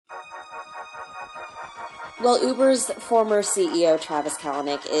Well, Uber's former CEO, Travis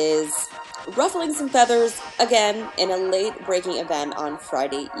Kalanick, is ruffling some feathers again in a late-breaking event on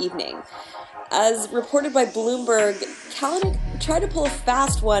Friday evening. As reported by Bloomberg, Kalanick tried to pull a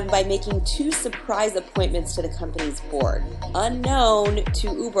fast one by making two surprise appointments to the company's board, unknown to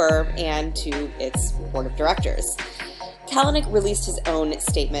Uber and to its board of directors. Kalanick released his own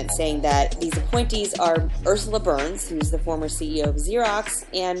statement saying that these appointees are Ursula Burns, who's the former CEO of Xerox,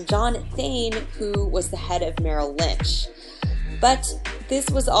 and John Thain, who was the head of Merrill Lynch. But this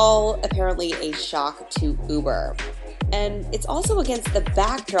was all apparently a shock to Uber. And it's also against the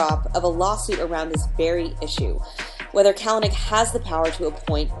backdrop of a lawsuit around this very issue, whether Kalanick has the power to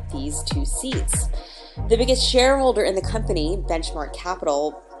appoint these two seats. The biggest shareholder in the company, Benchmark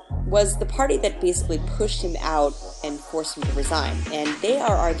Capital, was the party that basically pushed him out and forced him to resign. And they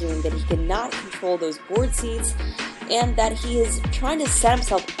are arguing that he cannot control those board seats and that he is trying to set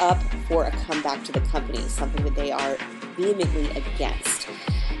himself up for a comeback to the company, something that they are vehemently against.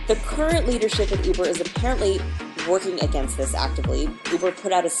 The current leadership at Uber is apparently working against this actively. Uber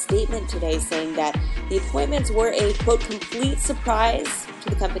put out a statement today saying that the appointments were a, quote, complete surprise to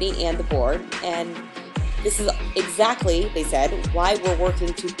the company and the board, and this is exactly, they said, why we're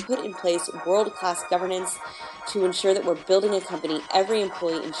working to put in place world-class governance to ensure that we're building a company every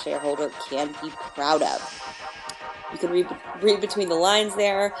employee and shareholder can be proud of. You can read between the lines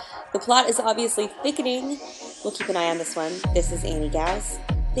there. The plot is obviously thickening. We'll keep an eye on this one. This is Annie Gause.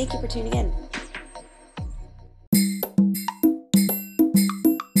 Thank you for tuning in.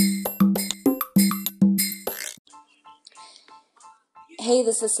 Hey,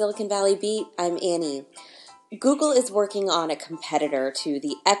 this is Silicon Valley Beat. I'm Annie. Google is working on a competitor to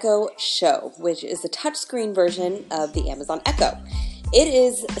the Echo Show, which is the touchscreen version of the Amazon Echo. It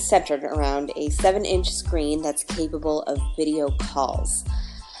is centered around a 7-inch screen that's capable of video calls.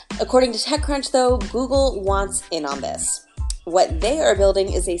 According to TechCrunch, though, Google wants in on this. What they are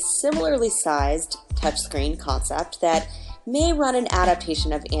building is a similarly sized touchscreen concept that may run an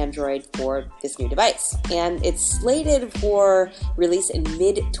adaptation of Android for this new device. And it's slated for release in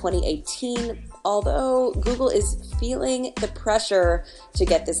mid-2018, although Google is feeling the pressure to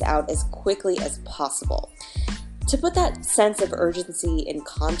get this out as quickly as possible. To put that sense of urgency in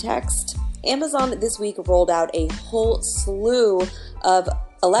context, Amazon this week rolled out a whole slew of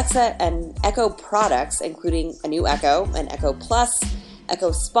Alexa and Echo products, including a new Echo, an Echo Plus,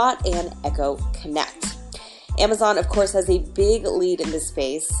 Echo Spot, and Echo Connect. Amazon, of course, has a big lead in this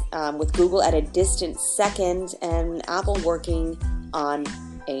space, with Google at a distant second and Apple working on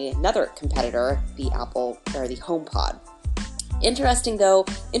another competitor, the HomePod.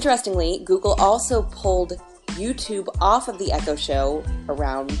 Interestingly, Google also pulled YouTube off of the Echo Show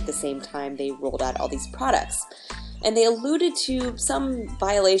around the same time they rolled out all these products. And they alluded to some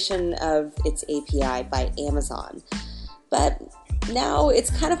violation of its API by Amazon. But now it's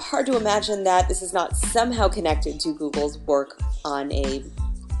kind of hard to imagine that this is not somehow connected to Google's work on a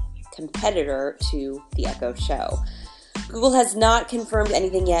competitor to the Echo Show. Google has not confirmed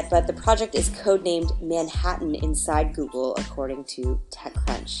anything yet, but the project is codenamed Manhattan inside Google, according to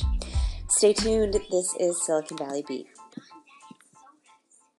TechCrunch. Stay tuned. This is Silicon Valley Beat.